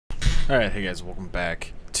Alright, hey guys, welcome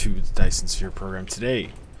back to the Dyson Sphere program. Today,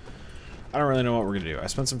 I don't really know what we're going to do. I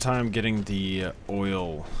spent some time getting the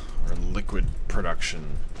oil or liquid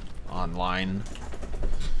production online,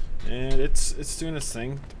 and it's doing its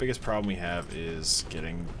thing. The biggest problem we have is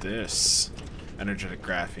getting this energetic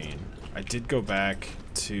graphene. I did go back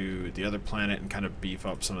to the other planet and kind of beef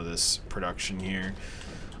up some of this production here.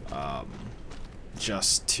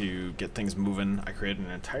 Just to get things moving. I created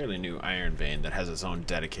an entirely new iron vein that has its own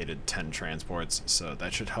dedicated 10 transports, so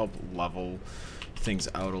that should help level things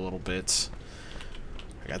out a little bit.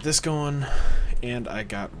 I got this going, and I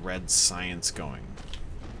got red science going.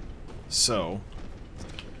 So,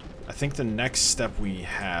 I think the next step we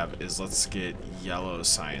have is let's get yellow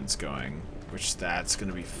science going, which that's going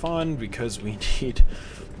to be fun because we need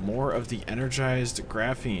more of the energized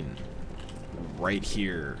graphene right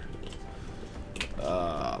here.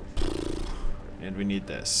 And we need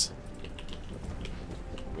this,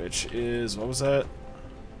 which is, what was that?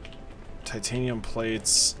 Titanium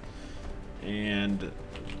plates and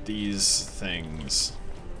these things.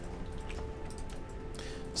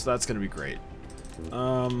 So that's going to be great.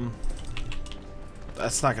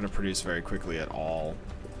 That's not going to produce very quickly at all,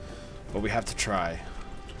 but we have to try.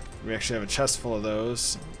 We actually have a chest full of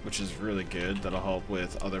those, which is really good. That'll help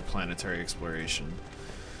with other planetary exploration.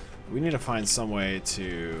 We need to find some way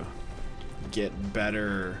to get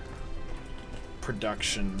better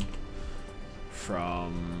production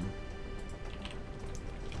from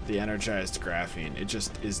the energized graphene. It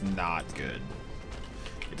just is not good.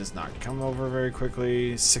 It does not come over very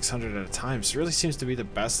quickly. 600 at a time. So it really seems to be the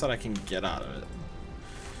best that I can get out of it.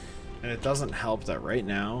 And it doesn't help that right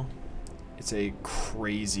now it's a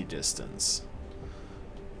crazy distance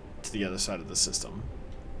to the other side of the system.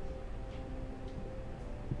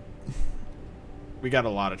 We got a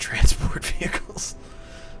lot of transport vehicles.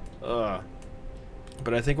 But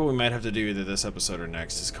I think what we might have to do either this episode or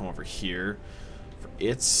next is come over here for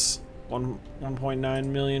its 1.9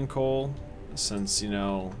 million coal, since, you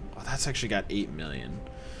know, oh, that's actually got 8 million.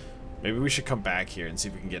 Maybe we should come back here and see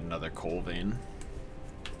if we can get another coal vein.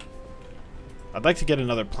 I'd like to get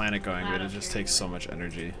another planet going, but it just takes so much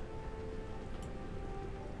energy.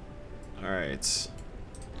 Alright.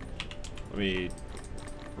 Let me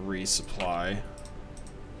resupply.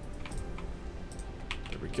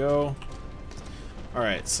 There we go.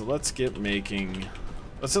 Alright, so let's get making...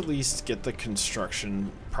 Let's at least get the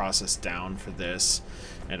construction process down for this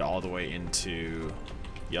and all the way into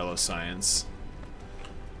yellow science.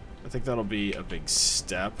 I think that'll be a big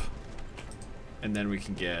step. And then we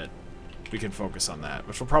can focus on that,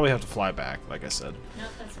 which we'll probably have to fly back, like I said. Nope,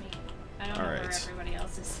 that's me. I don't know where everybody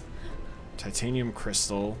else is. Titanium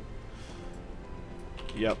crystal.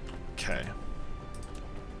 Yep. Okay.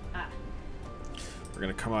 We're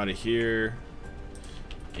gonna come out of here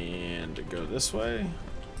and go this way,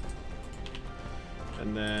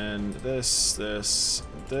 and then this.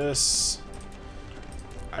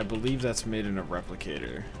 I believe that's made in a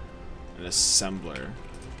replicator, an assembler.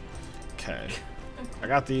 Okay. I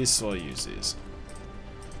got these, so I'll use these.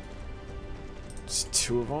 It's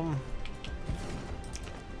 2 of them,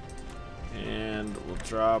 and we'll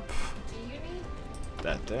drop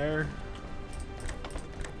that there.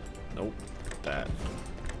 Nope. That.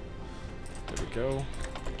 There we go.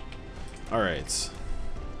 Alright.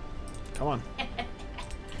 Come on.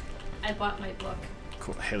 I bought my book.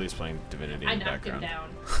 Cool. Haley's playing Divinity in the background. I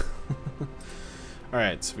knocked him down.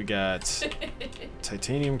 Alright, so we got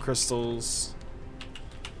titanium crystals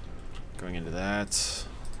going into that.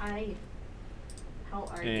 How are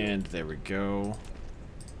you? And there we go.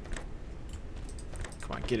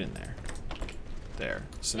 Come on, get in there. There.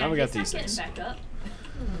 So now we got these things. Back up.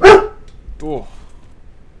 Oh.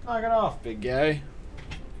 Knock it off, big guy.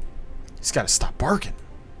 He's got to stop barking.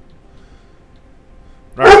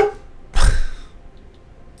 Right.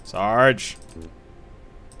 Sarge.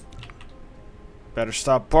 Better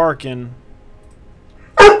stop barking.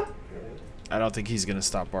 I don't think he's going to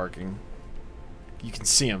stop barking. You can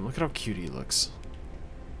see him. Look at how cute he looks.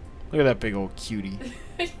 Look at that big old cutie.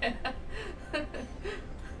 Yeah.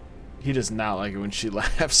 He does not like it when she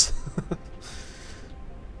laughs.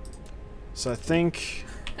 So I think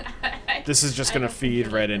this is just going to feed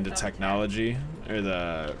right into technology, or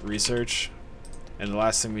the research. And the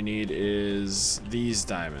last thing we need is these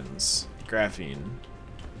diamonds. Graphene.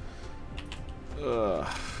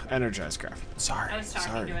 Energized graphene. Sorry. I was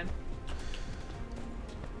talking to him.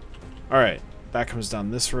 Alright. That comes down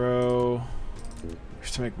this row. We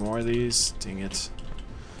have to make more of these. Dang it.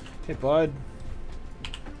 Hey, bud.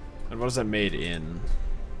 And what is that made in?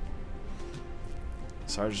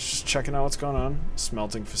 Sorry, just checking out what's going on.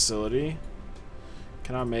 Smelting facility.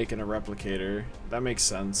 Cannot make in a replicator. That makes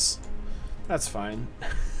sense. That's fine.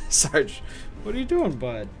 Sarge, what are you doing,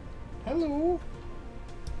 bud? Hello.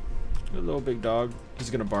 Hello, big dog. He's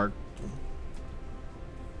gonna bark.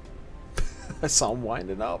 I saw him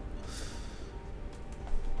winding up.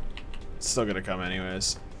 Still gonna come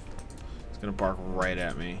anyways. He's gonna bark right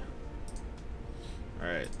at me.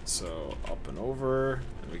 Alright, so up and over.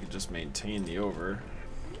 And we can just maintain the over.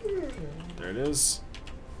 There it is.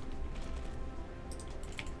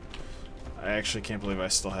 I actually can't believe I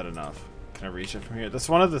still had enough. Can I reach it from here? That's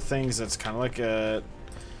one of the things that's kind of like a...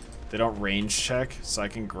 They don't range check, so I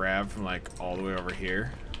can grab from like all the way over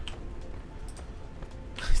here.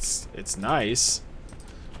 It's nice,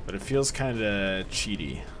 but it feels kind of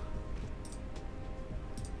cheaty.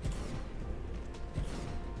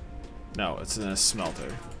 No, it's in a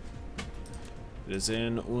smelter. It is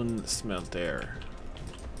in un smelter.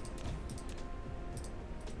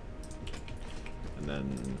 And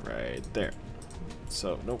then right there.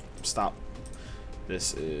 So, nope, stop.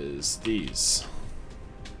 This is these.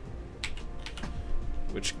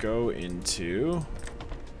 Which go into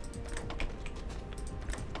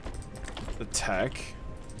the tech.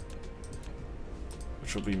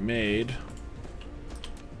 Which will be made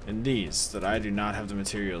in these that I do not have the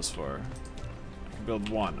materials for. I can build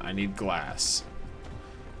one. I need glass.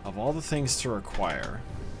 Of all the things to require,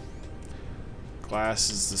 glass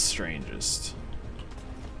is the strangest.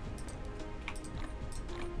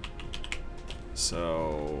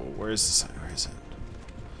 So, where is it?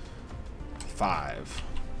 5.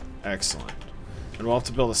 Excellent. And we'll have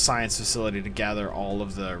to build a science facility to gather all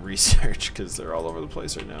of the research because they're all over the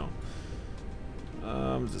place right now.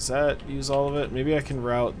 Does that use all of it? Maybe I can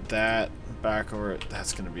route that back over.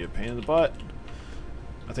 That's going to be a pain in the butt.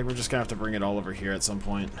 I think we're just going to have to bring it all over here at some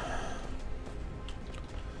point.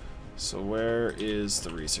 So where is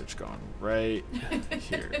the research going? Right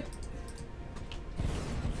here.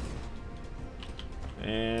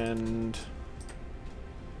 And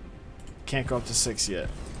can't go up to 6 yet.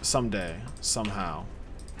 Someday, somehow.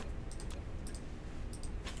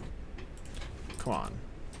 Come on,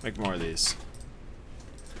 make more of these.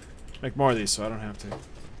 Make more of these so I don't have to.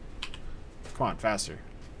 Come on, faster.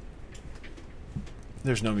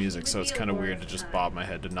 There's no music, so it's kind of weird to just bob my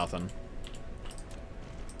head to nothing.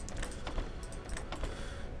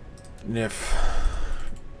 And if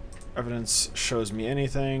evidence shows me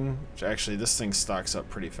anything, which actually this thing stocks up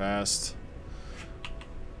pretty fast.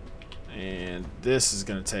 And this is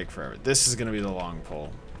going to take forever. This is going to be the long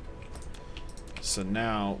pull. So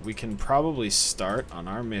now we can probably start on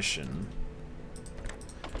our mission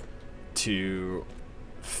to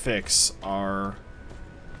fix our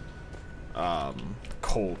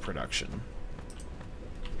coal production.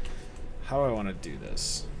 How do I want to do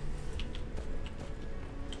this?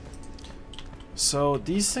 So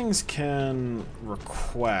these things can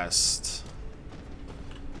request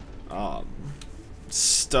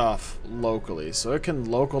stuff locally. So it can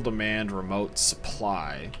local demand remote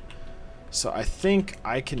supply. So I think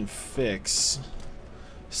I can fix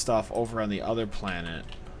stuff over on the other planet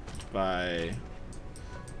by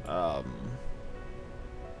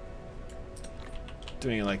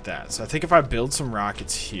doing it like that. So I think if I build some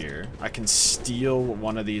rockets here, I can steal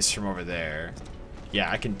one of these from over there. Yeah,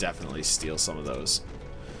 I can definitely steal some of those.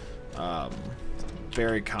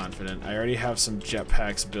 Very confident. I already have some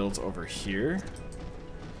jetpacks built over here.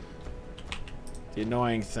 The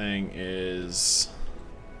annoying thing is...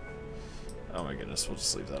 Oh my goodness, we'll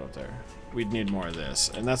just leave that up there. We'd need more of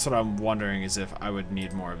this. And that's what I'm wondering, is if I would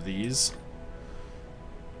need more of these.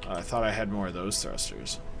 I thought I had more of those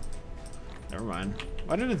thrusters. Never mind.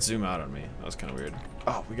 Why did it zoom out on me? That was kind of weird.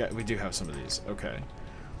 Oh, we do have some of these. Okay.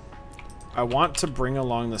 I want to bring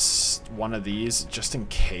along this one of these just in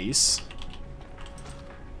case.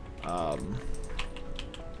 I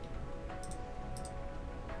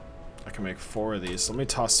can make 4 of these. Let me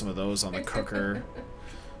toss some of those on the cooker.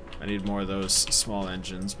 I need more of those small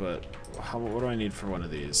engines, but what do I need for one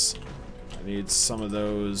of these? I need some of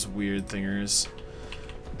those weird thingers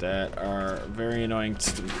that are very annoying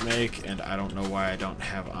to make, and I don't know why I don't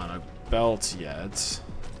have on a belt yet.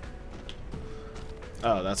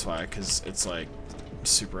 Oh, that's why, because it's like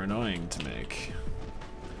super annoying to make.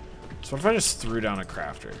 So what if I just threw down a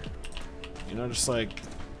crafter? You know, just like,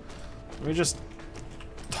 let me just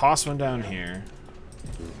toss one down here.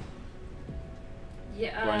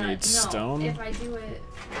 Yeah, do I need stone? If I do it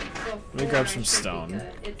before, let me grab some I should stone. be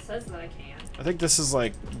good. It says that I can. I think this is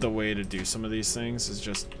like the way to do some of these things, is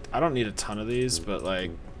just, I don't need a ton of these, but like,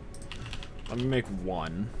 let me make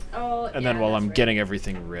 1. Oh, and then while I'm getting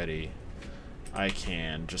everything ready, I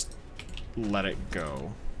can just let it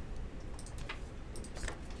go.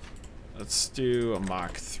 let's do a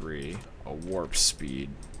Mach 3, a warp speed.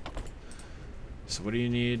 So what do you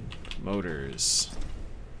need? Motors.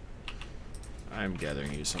 I'm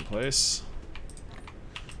gathering you someplace.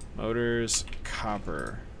 Motors,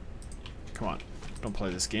 copper. Come on, don't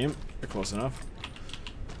play this game. You're close enough.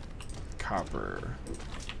 Copper.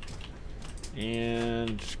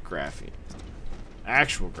 And graphene.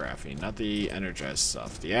 Actual graphene, not the energized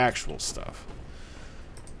stuff. The actual stuff.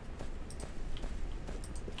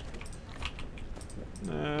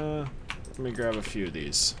 Let me grab a few of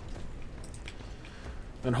these.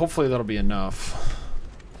 And hopefully that'll be enough.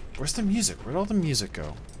 Where's the music? Where'd all the music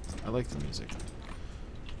go? I like the music.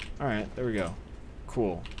 Alright, there we go.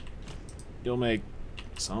 Cool. You'll make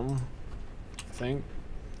some, I think.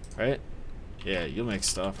 Right? Yeah, you'll make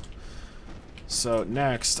stuff. So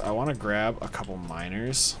next, I want to grab a couple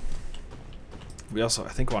miners. We also, I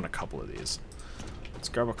think, want a couple of these. Let's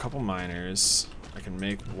grab a couple miners. I can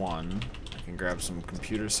make one. I can grab some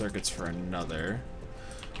computer circuits for another.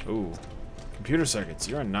 Ooh, computer circuits.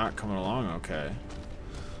 You are not coming along okay.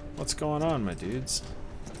 What's going on, my dudes?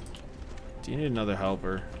 Do you need another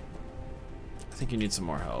helper? I think you need some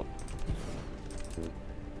more help.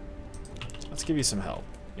 Let's give you some help,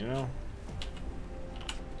 you know?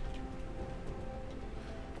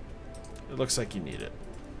 It looks like you need it.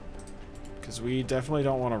 Because we definitely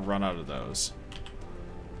don't want to run out of those.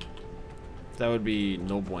 That would be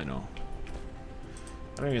no bueno.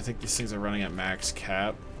 I don't even think these things are running at max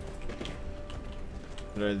cap.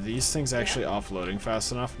 But are these things actually offloading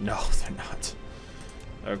fast enough? No, they're not.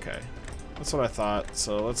 Okay. That's what I thought.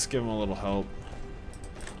 So let's give them a little help.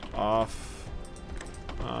 Off.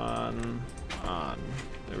 On. On.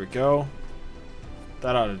 There we go.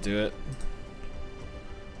 That ought to do it.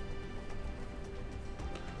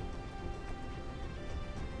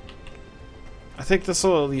 I think this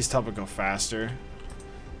will at least help it go faster.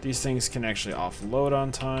 These things can actually offload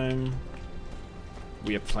on time.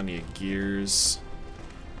 We have plenty of gears.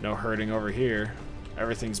 No hurting over here.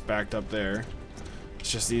 Everything's backed up there.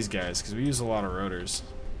 It's just these guys, because we use a lot of rotors.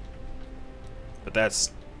 But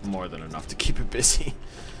that's more than enough to keep it busy.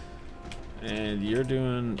 And you're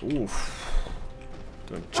doing, oof,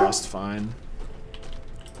 doing just fine.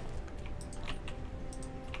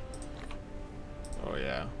 Oh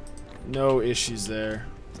yeah. No issues there.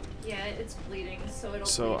 Yeah, it's bleeding, so it'll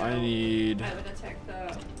So bleed I out. need... I would attack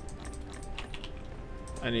the...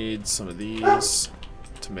 I need some of these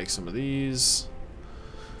to make some of these.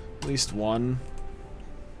 At least one.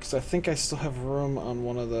 Because I think I still have room on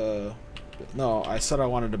one of the... No, I said I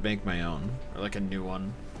wanted to make my own. Or like a new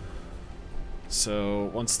one. So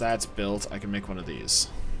once that's built, I can make one of these.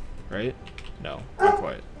 Right? No, not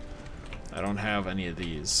quite. I don't have any of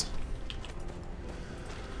these.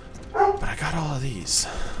 But I got all of these.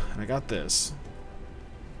 And I got this.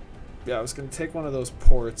 Yeah, I was going to take one of those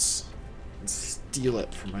ports and steal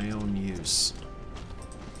it for my own use.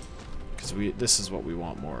 Because this is what we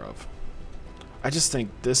want more of. I just think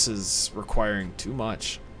this is requiring too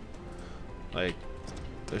much. Like,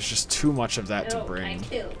 there's just too much of that to bring. I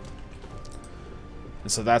killed.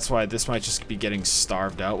 And so that's why this might just be getting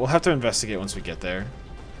starved out. We'll have to investigate once we get there.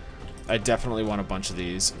 I definitely want a bunch of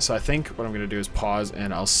these. So I think what I'm going to do is pause,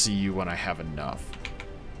 and I'll see you when I have enough.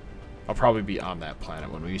 I'll probably be on that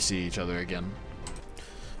planet when we see each other again.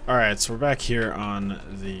 Alright, so we're back here on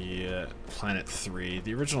the planet 3,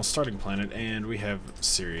 the original starting planet, and we have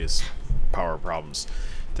serious power problems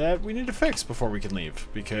that we need to fix before we can leave,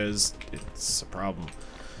 because it's a problem.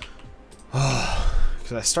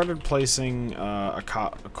 Because I started placing a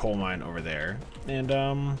coal mine over there,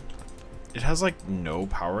 and it has like no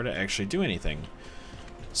power to actually do anything.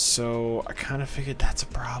 So I kind of figured that's a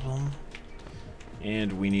problem,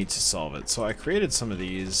 and we need to solve it. So I created some of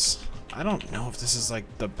these. I don't know if this is like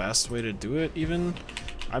the best way to do it even.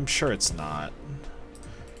 I'm sure it's not.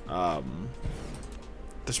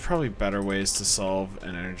 There's probably better ways to solve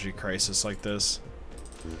an energy crisis like this.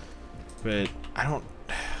 But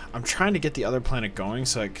I'm trying to get the other planet going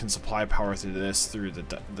so I can supply power through this through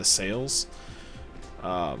the sails.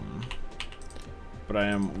 But I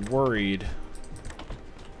am worried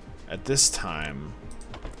at this time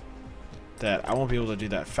that I won't be able to do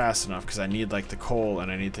that fast enough because I need like the coal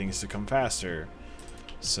and I need things to come faster.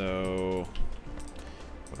 So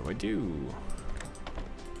what do?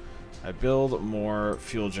 I build more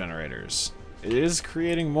fuel generators. It is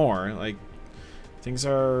creating more, like things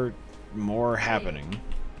are more happening.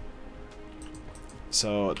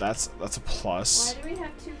 So that's a plus. Why do we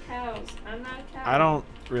have 2 cows? I'm not a cow. I don't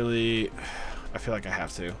really, I feel like I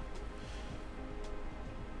have to.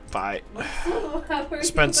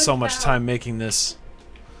 Spent so much time making this,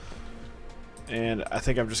 And I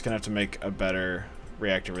think I'm just gonna have to make a better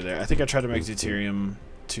reactor over there. I think I tried to make deuterium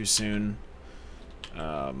too soon.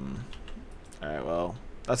 Alright, well,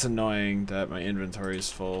 that's annoying that my inventory is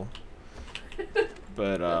full.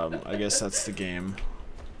 But I guess that's the game.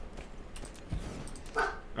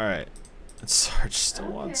 Alright. And Sarge still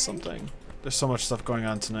wants something. There's so much stuff going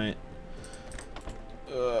on tonight.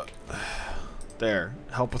 There.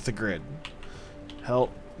 Help with the grid.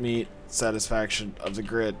 Help meet satisfaction of the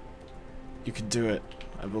grid. You can do it.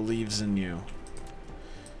 I believes in you.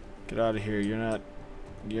 Get out of here. You're not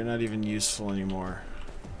even useful anymore.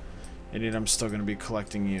 And yet I'm still gonna be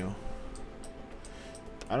collecting you.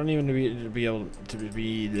 I don't even need to be able to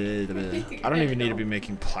be I don't even need to be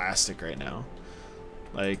making plastic right now.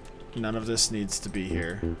 Like, none of this needs to be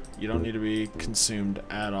here. You don't need to be consumed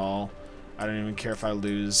at all. I don't even care if I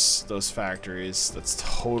lose those factories. That's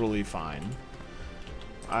totally fine.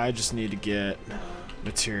 I just need to get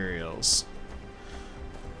materials.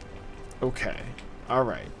 Okay.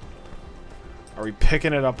 Alright. Are we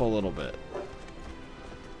picking it up a little bit?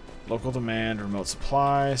 Local demand, remote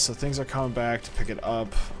supply. So things are coming back to pick it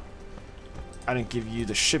up. I didn't give you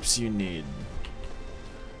the ships you need.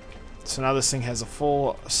 So now this thing has a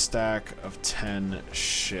full stack of 10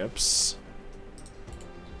 ships.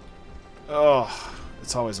 Oh,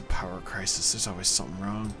 it's always a power crisis. There's always something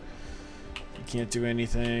wrong. You can't do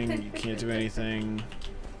anything. You can't do anything.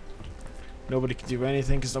 Nobody can do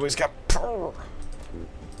anything because nobody's got power.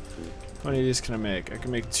 How many of these can I make? I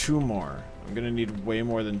can make 2 more. I'm going to need way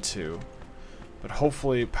more than 2. But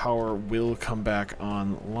hopefully power will come back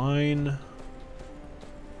online.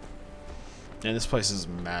 And this place is a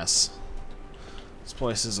mess. This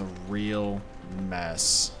place is a real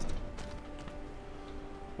mess.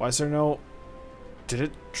 Why is there no... Did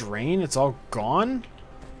it drain? It's all gone?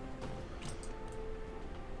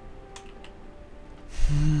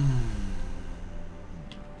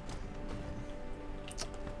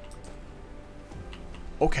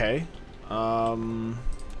 Okay. For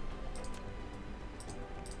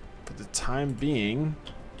the time being,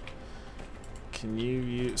 can you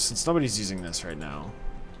use... Since nobody's using this right now,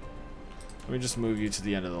 let me just move you to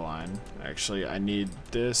the end of the line. Actually, I need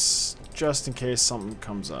this just in case something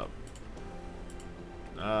comes up.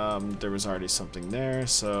 There was already something there,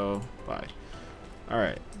 so bye.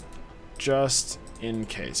 Alright. Just in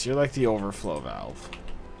case. You're like the overflow valve.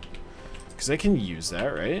 Because they can use that,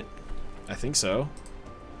 right? I think so.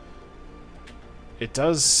 It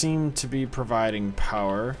does seem to be providing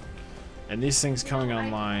power. And these things coming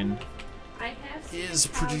online is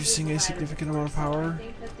producing a significant amount of power.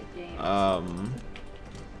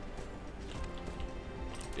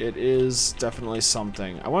 It is definitely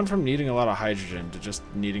something. I went from needing a lot of hydrogen to just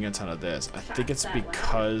needing a ton of this. I think it's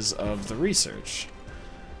because of the research.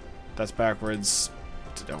 That's backwards.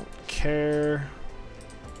 Don't care.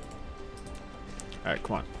 Alright,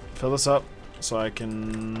 come on. Fill this up so I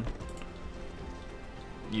can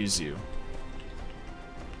use you.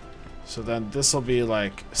 So then this will be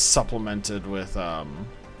like supplemented with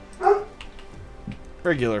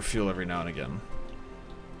regular fuel every now and again.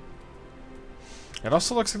 It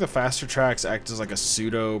also looks like the faster tracks act as like a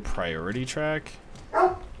pseudo priority track,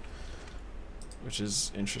 which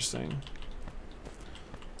is interesting.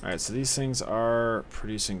 Alright, so these things are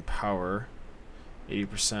producing power.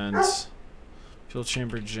 80%. Fuel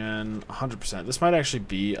chamber gen, 100%. This might actually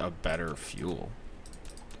be a better fuel.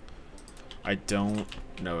 I don't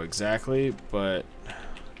know exactly, but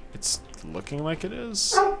it's looking like it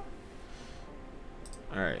is.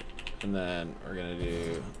 Alright, and then we're gonna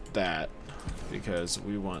do that because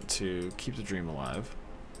we want to keep the dream alive.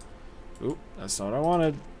 Oop, that's not what I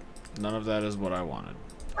wanted. None of that is what I wanted.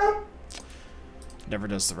 Never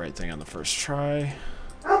does the right thing on the first try.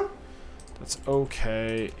 That's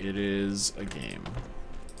okay. It is a game.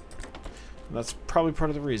 And that's probably part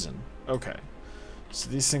of the reason. Okay. So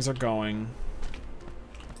these things are going.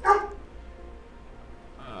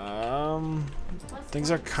 Things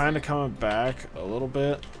are kind of coming back a little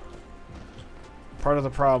bit. Part of the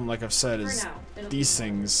problem, like I've said, is these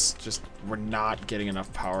things just, we're not getting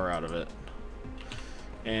enough power out of it.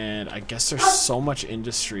 And I guess there's so much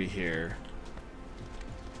industry here.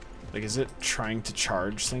 Like, is it trying to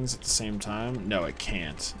charge things at the same time? No, it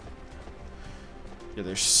can't. Yeah,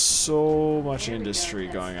 there's so much industry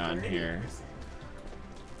going on here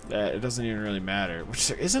that it doesn't even really matter. Which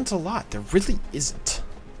there isn't a lot. There really isn't.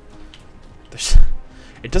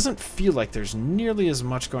 It doesn't feel like there's nearly as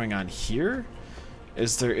much going on here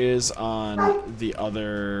as there is on the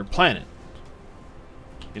other planet.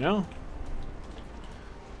 You know?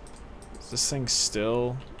 Is this thing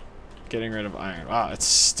still getting rid of iron? Wow, it's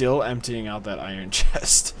still emptying out that iron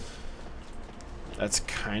chest. That's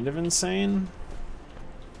kind of insane.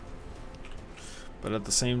 But at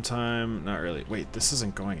the same time, not really. Wait, this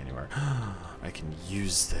isn't going anywhere. I can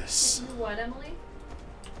use this. What, Emily?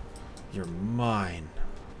 You're mine.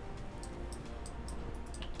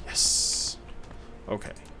 Yes.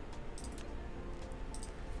 Okay.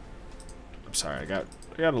 I'm sorry, I got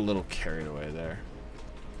a little carried away there.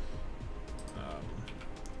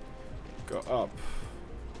 Go up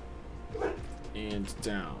and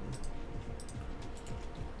down.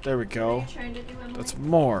 There we go. What are you trying to do, Emily? That's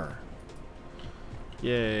more.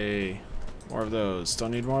 Yay. More of those.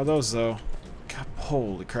 Don't need more of those though. God,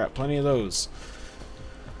 holy crap, plenty of those.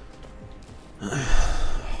 But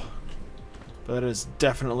that is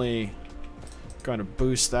definitely going to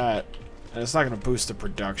boost that. And it's not going to boost the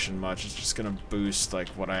production much. It's just going to boost like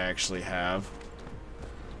what I actually have.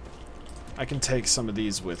 I can take some of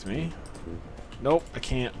these with me. Nope, I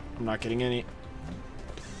can't. I'm not getting any.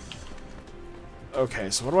 Okay,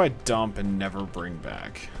 so what do I dump and never bring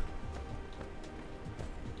back?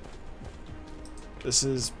 This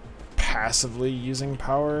is passively using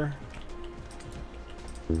power.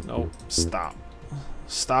 Nope, stop.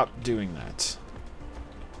 Stop doing that.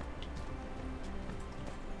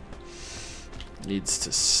 Needs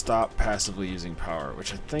to stop passively using power,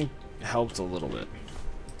 which I think helped a little bit.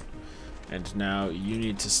 And now you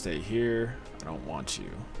need to stay here. I don't want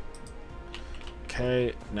you.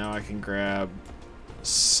 Okay, now I can grab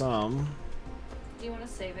some. Do you want to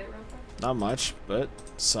save it real quick? Not much, but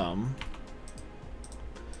some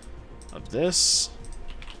of this.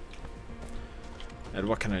 And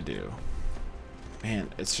what can I do?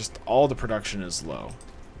 Man, it's just all the production is low.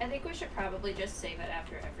 I think we should probably just save it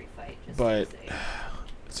after every fight. Just But to save.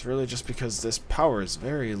 it's really just because this power is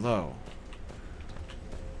very low.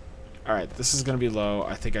 Alright, this is going to be low.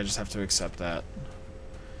 I think I just have to accept that.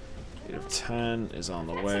 8 of 10 is on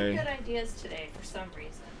the way. Some good ideas today for some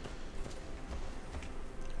reason.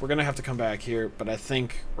 We're going to have to come back here, but I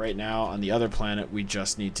think right now on the other planet we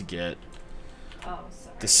just need to get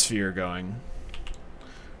the sphere going.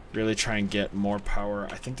 Really try and get more power.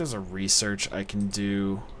 I think there's a research I can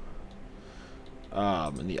do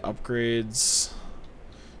in the upgrades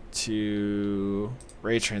to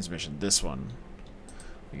ray transmission. This one.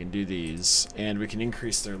 We can do these, and we can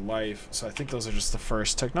increase their life. So I think those are just the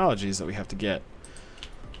first technologies that we have to get.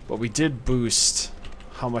 But we did boost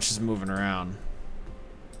how much is moving around.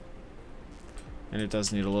 And it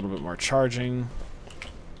does need a little bit more charging.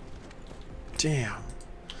 Damn.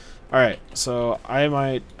 Alright, so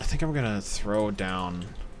I think I'm gonna throw down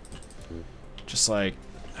just like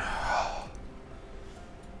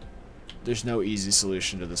there's no easy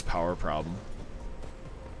solution to this power problem.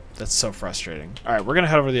 That's so frustrating. Alright, we're gonna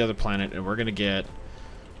head over to the other planet and we're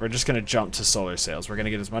just gonna jump to solar sails. We're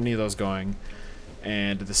gonna get as many of those going,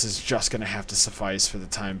 and this is just gonna have to suffice for the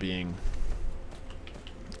time being.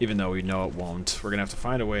 Even though we know it won't. We're gonna have to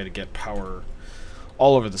find a way to get power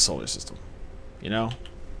all over the solar system. You know?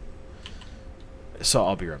 So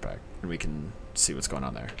I'll be right back, and we can see what's going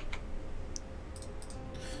on there.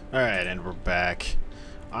 Alright, and we're back.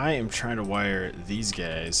 I am trying to wire these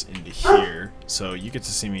guys into here, so you get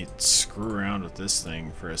to see me screw around with this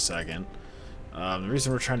thing for a second. The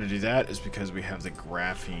reason we're trying to do that is because we have the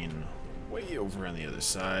graphene way over on the other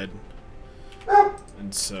side.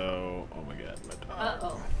 And so, oh my god, my dog.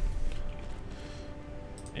 Uh-oh.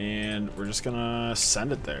 And we're just gonna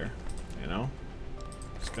send it there, you know?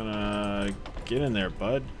 Just gonna get in there,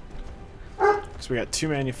 bud. So we got 2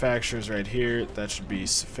 manufacturers right here. That should be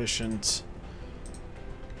sufficient.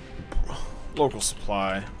 Local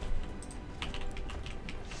supply.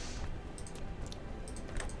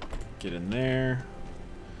 Get in there.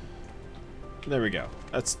 There we go.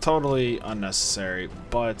 That's totally unnecessary,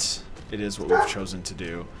 but it is what we've chosen to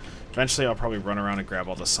do. Eventually I'll probably run around and grab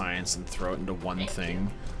all the science and throw it into one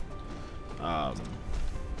thing.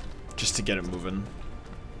 Just to get it moving.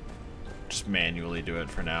 Just manually do it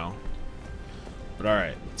for now. But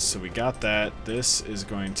alright, so we got that. This is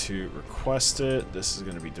going to request it. This is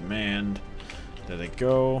going to be demand. There they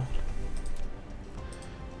go.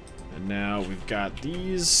 And now we've got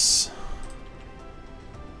these.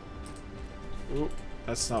 Ooh,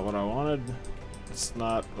 that's not what I wanted. That's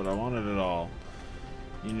not what I wanted at all.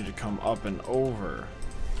 You need to come up and over,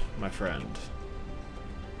 my friend.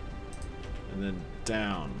 And then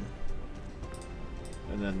down.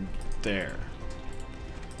 And then there.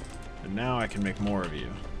 And now I can make more of you.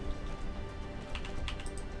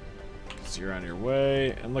 So you're on your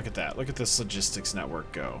way. And look at that. Look at this logistics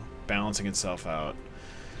network go. Balancing itself out.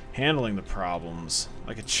 Handling the problems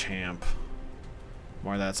like a champ.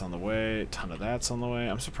 More of that's on the way. A ton of that's on the way.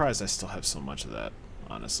 I'm surprised I still have so much of that,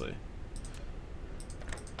 honestly.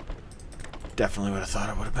 Definitely would have thought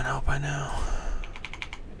it would have been out by now.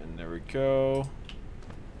 And there we go.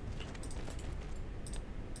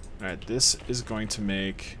 Alright, this is going to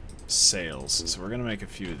make sails. So we're going to make a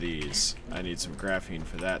few of these. I need some graphene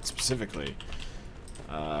for that specifically.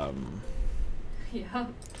 Yeah.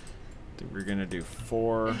 We're going to do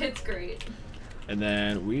 4. It's great. And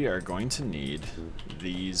then we are going to need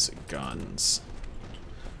these guns,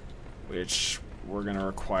 which we're going to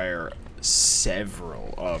require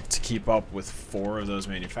several of to keep up with 4 of those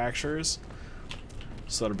manufacturers.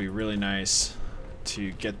 So that'll be really nice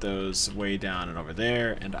to get those way down and over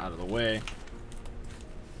there and out of the way,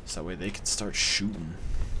 so that way they can start shooting.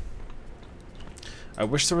 I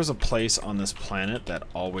wish there was a place on this planet that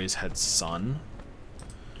always had sun.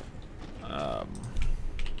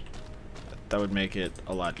 That would make it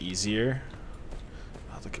a lot easier.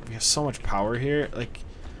 Oh, look, we have so much power here. Like,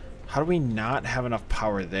 how do we not have enough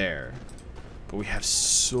power there? But we have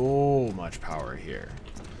so much power here.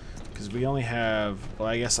 Because we only have, well,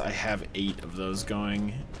 I guess I have 8 of those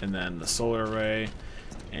going, and then the solar array,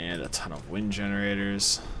 and a ton of wind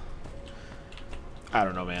generators. I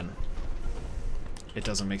don't know, man. It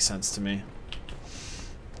doesn't make sense to me.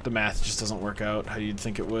 The math just doesn't work out how you'd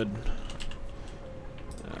think it would.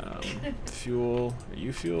 Fuel. Are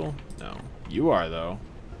you fuel? No. You are, though.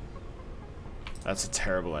 That's a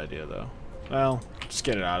terrible idea, though. Well, just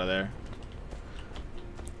get it out of there.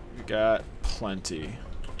 We got plenty.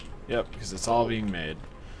 Yep, because it's all being made.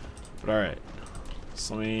 But alright.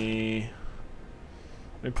 So let me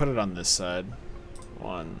put it on this side.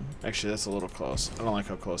 1. Actually, that's a little close. I don't like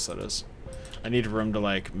how close that is. I need room to,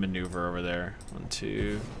 like, maneuver over there. 1,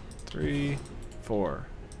 2, 3, 4.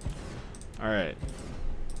 Alright.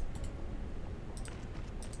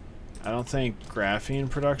 I don't think graphene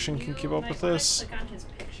production can keep up with this. Click on his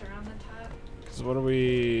picture on the top. Because what are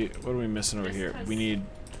we missing over here? We need,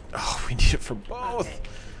 oh, we need it for both. Okay.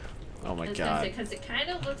 Oh my god. Because it kind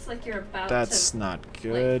of looks like you're about That's to not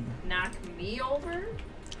good. like, knock me over.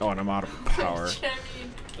 Oh, and I'm out of power. Which, I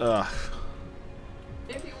mean, Ugh.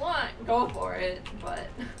 if you want, go for it, but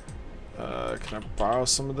Can I borrow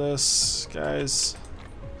some of this, guys?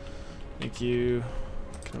 Thank you.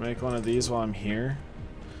 Can I make one of these while I'm here?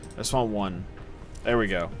 I just want 1. There we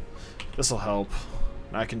go. This'll help.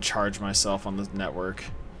 I can charge myself on the network.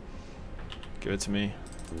 Give it to me.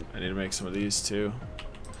 I need to make some of these too.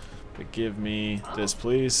 But give me this,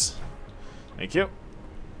 please. Thank you.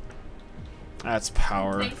 That's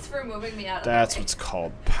power. Thanks for moving me out of That's the way. what's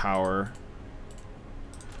called power.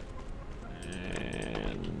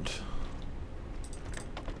 And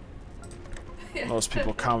most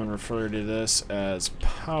people commonly refer to this as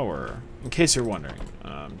power, in case you're wondering,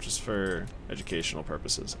 just for educational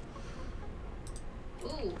purposes.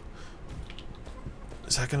 Ooh.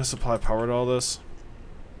 Is that going to supply power to all this?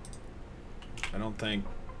 I don't think.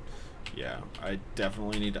 Yeah, I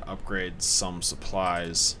definitely need to upgrade some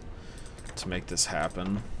supplies to make this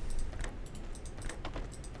happen.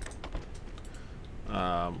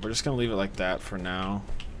 We're just going to leave it like that for now.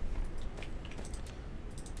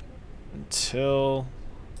 Until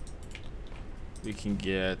we can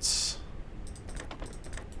get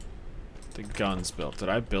the guns built. Did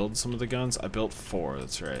I build some of the guns? I built 4,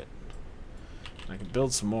 that's right. I can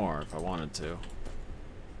build some more if I wanted to.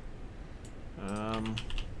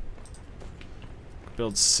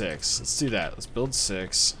 Build 6. Let's do that. Let's build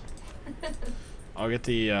 6. I'll get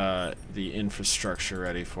the infrastructure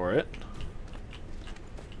ready for it.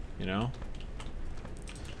 You know?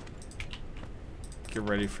 Get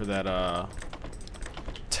ready for that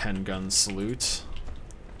 10-gun salute.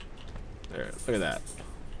 There, look at that.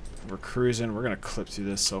 We're cruising. We're gonna clip through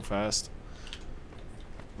this so fast.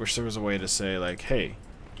 Wish there was a way to say, like, hey,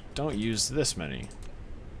 don't use this many.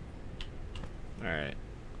 Alright.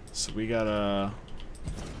 So we gotta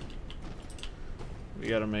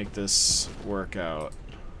make this work out.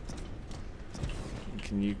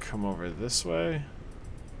 Can you come over this way?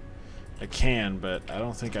 I can, but I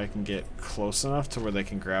don't think I can get close enough to where they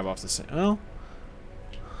can grab off the same. Oh.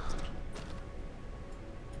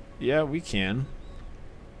 Yeah, we can.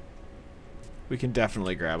 We can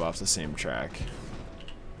definitely grab off the same track.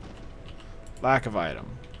 Lack of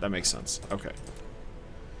item. That makes sense. Okay.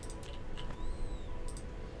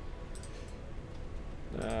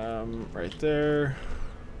 Right there.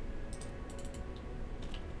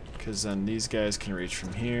 Because then these guys can reach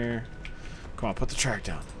from here. Come on, put the track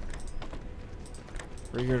down.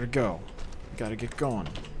 We're here to go. We gotta get going.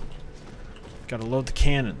 Gotta load the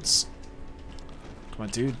cannons. Come on,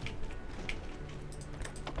 dude.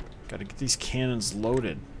 Gotta get these cannons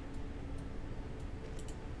loaded.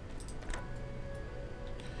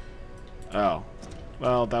 Oh.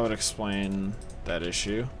 Well, that would explain that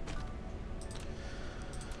issue.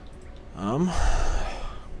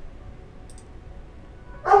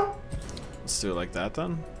 Let's do it like that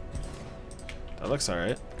then. That looks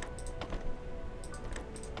alright.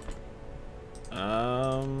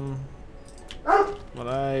 When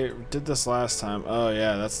I did this last time, oh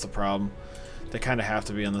yeah, that's the problem. They kind of have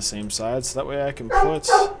to be on the same side, so that way I can put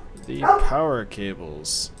the power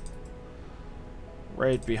cables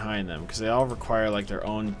right behind them, because they all require like their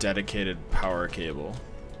own dedicated power cable.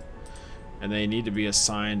 And they need to be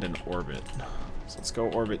assigned an orbit. So let's go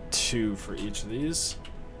orbit 2 for each of these.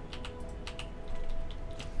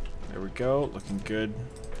 There we go, looking good.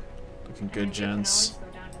 Looking good, gents. Go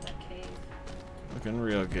down to that cave. Looking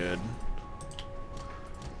real good.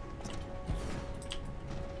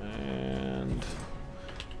 And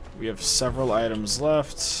we have several items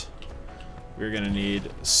left. We're gonna need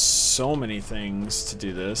so many things to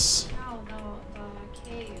do this. No, the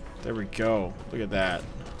cave. There we go. Look at that.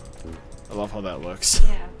 I love how that looks.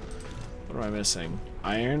 Yeah. What am I missing?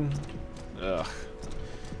 Iron? Ugh.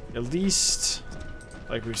 At least,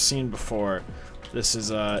 like we've seen before, this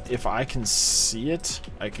is a if I can see it,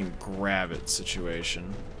 I can grab it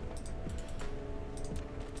situation.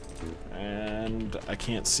 And I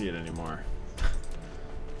can't see it anymore.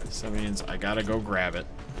 So that means I gotta go grab it.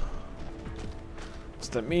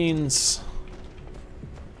 So that means...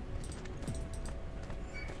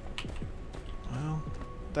 Well,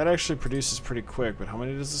 that actually produces pretty quick, but how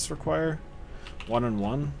many does this require? 1 and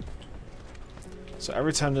 1? So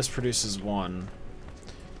every time this produces 1,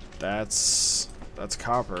 that's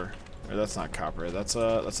copper. Or that's not copper, that's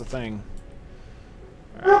a thing.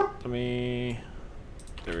 Alright, let me...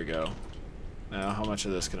 There we go. Now, how much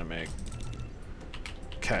of this can I make?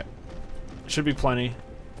 Okay. Should be plenty.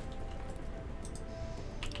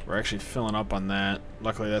 We're actually filling up on that.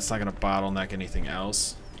 Luckily, that's not going to bottleneck anything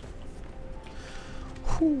else.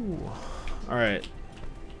 Whew. Alright.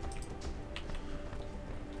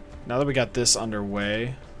 Now that we got this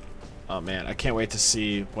underway... Oh man, I can't wait to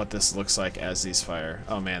see what this looks like as these fire.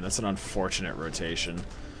 Oh man, that's an unfortunate rotation.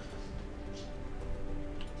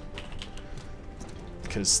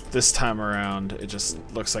 Because this time around, it just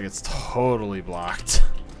looks like it's totally blocked.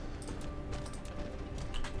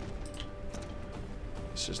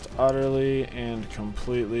 It's just utterly and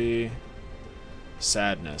completely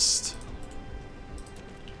sadness.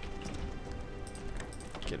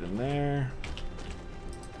 Get in there.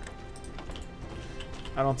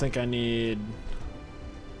 I don't think I need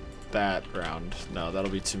that round. No,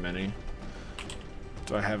 that'll be too many.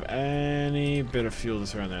 Do I have any bit of fuel to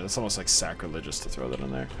throw in there? That's almost like sacrilegious to throw that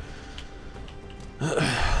in there.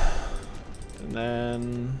 And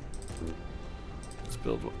then let's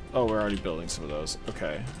build. Oh, we're already building some of those.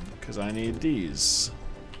 Okay, because I need these.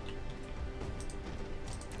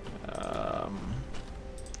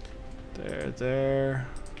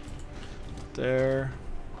 There.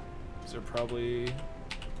 These are probably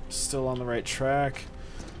still on the right track.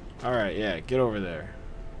 All right, yeah, get over there.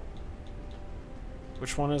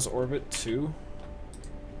 Which one is orbit 2?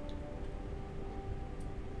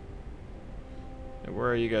 And where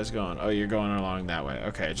are you guys going? Oh, you're going along that way.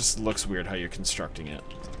 Okay, it just looks weird how you're constructing it.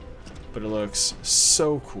 But it looks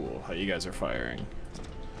so cool how you guys are firing.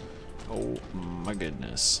 Oh my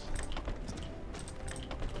goodness.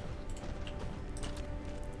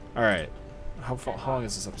 Alright. How long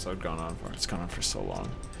has this episode gone on for? It's gone on for so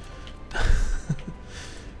long.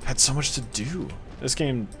 I've had so much to do. This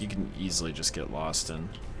game, you can easily just get lost in.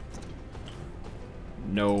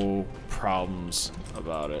 No problems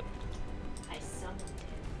about it. I summoned him.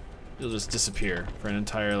 You'll just disappear for an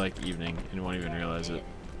entire, like, evening, and you won't even realize it.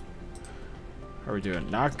 How are we doing?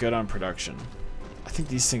 Not good on production. I think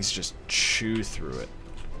these things just chew through it.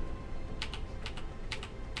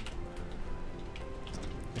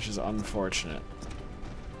 Which is unfortunate.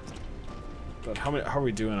 But how are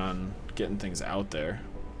we doing on getting things out there?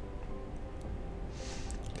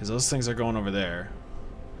 Because those things are going over there.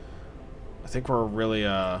 I think we're really,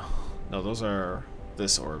 no, those are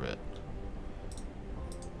this orbit.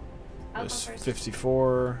 There's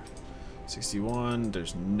 54, 61,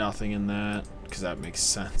 there's nothing in that, because that makes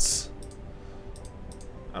sense.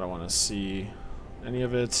 I don't want to see any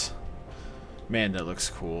of it. Man, that looks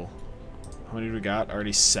cool. How many do we got?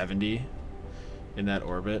 Already 70 in that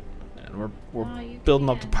orbit. And we're building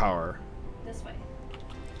up the power. This way.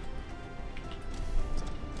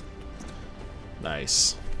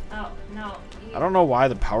 Nice. Oh, no. I don't know why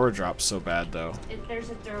the power drops so bad, though. There's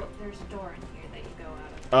a door in here that you go out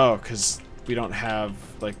of. Oh, because we don't have,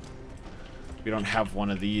 like, we don't have one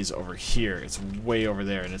of these over here. It's way over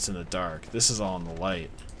there, and it's in the dark. This is all in the light.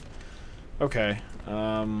 Okay.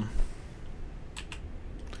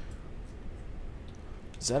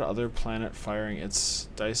 Is that other planet firing its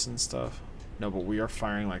Dyson stuff? No, but we are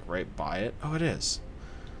firing like right by it. Oh, it is.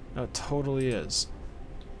 No, it totally is.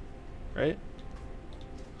 Right?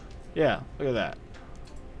 Yeah, look at that.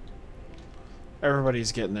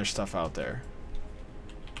 Everybody's getting their stuff out there.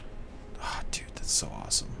 Oh, dude, that's so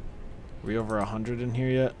awesome. Are we over 100 in here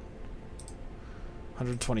yet?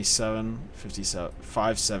 127, 57,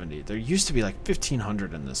 570. There used to be like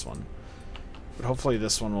 1,500 in this one. But hopefully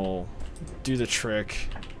this one will do the trick.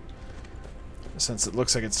 Since it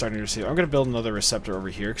looks like it's starting to receive. I'm going to build another receptor over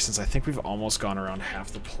here since I think we've almost gone around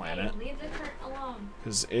half the planet. Leave the current alone.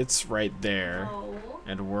 Because it's right there. No.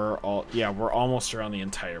 And we're almost around the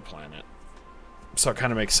entire planet. So it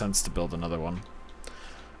kind of makes sense to build another one.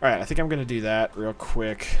 Alright, I think I'm going to do that real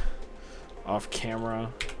quick off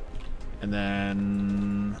camera. And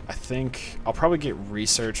then I think I'll probably get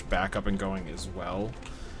research back up and going as well.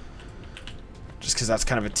 Just because that's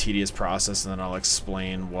kind of a tedious process, and then I'll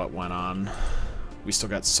explain what went on. We still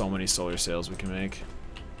got so many solar sails we can make.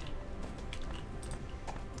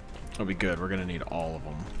 It'll be good. We're going to need all of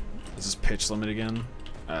them. Is this pitch limit again?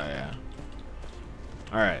 Yeah.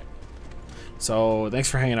 Alright. So, thanks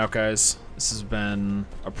for hanging out, guys. This has been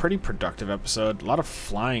a pretty productive episode. A lot of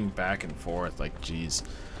flying back and forth. Like, geez.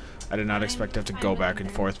 I did not expect to have to go back and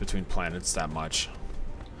forth between planets that much.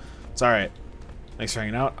 It's alright. Thanks for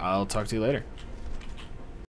hanging out. I'll talk to you later.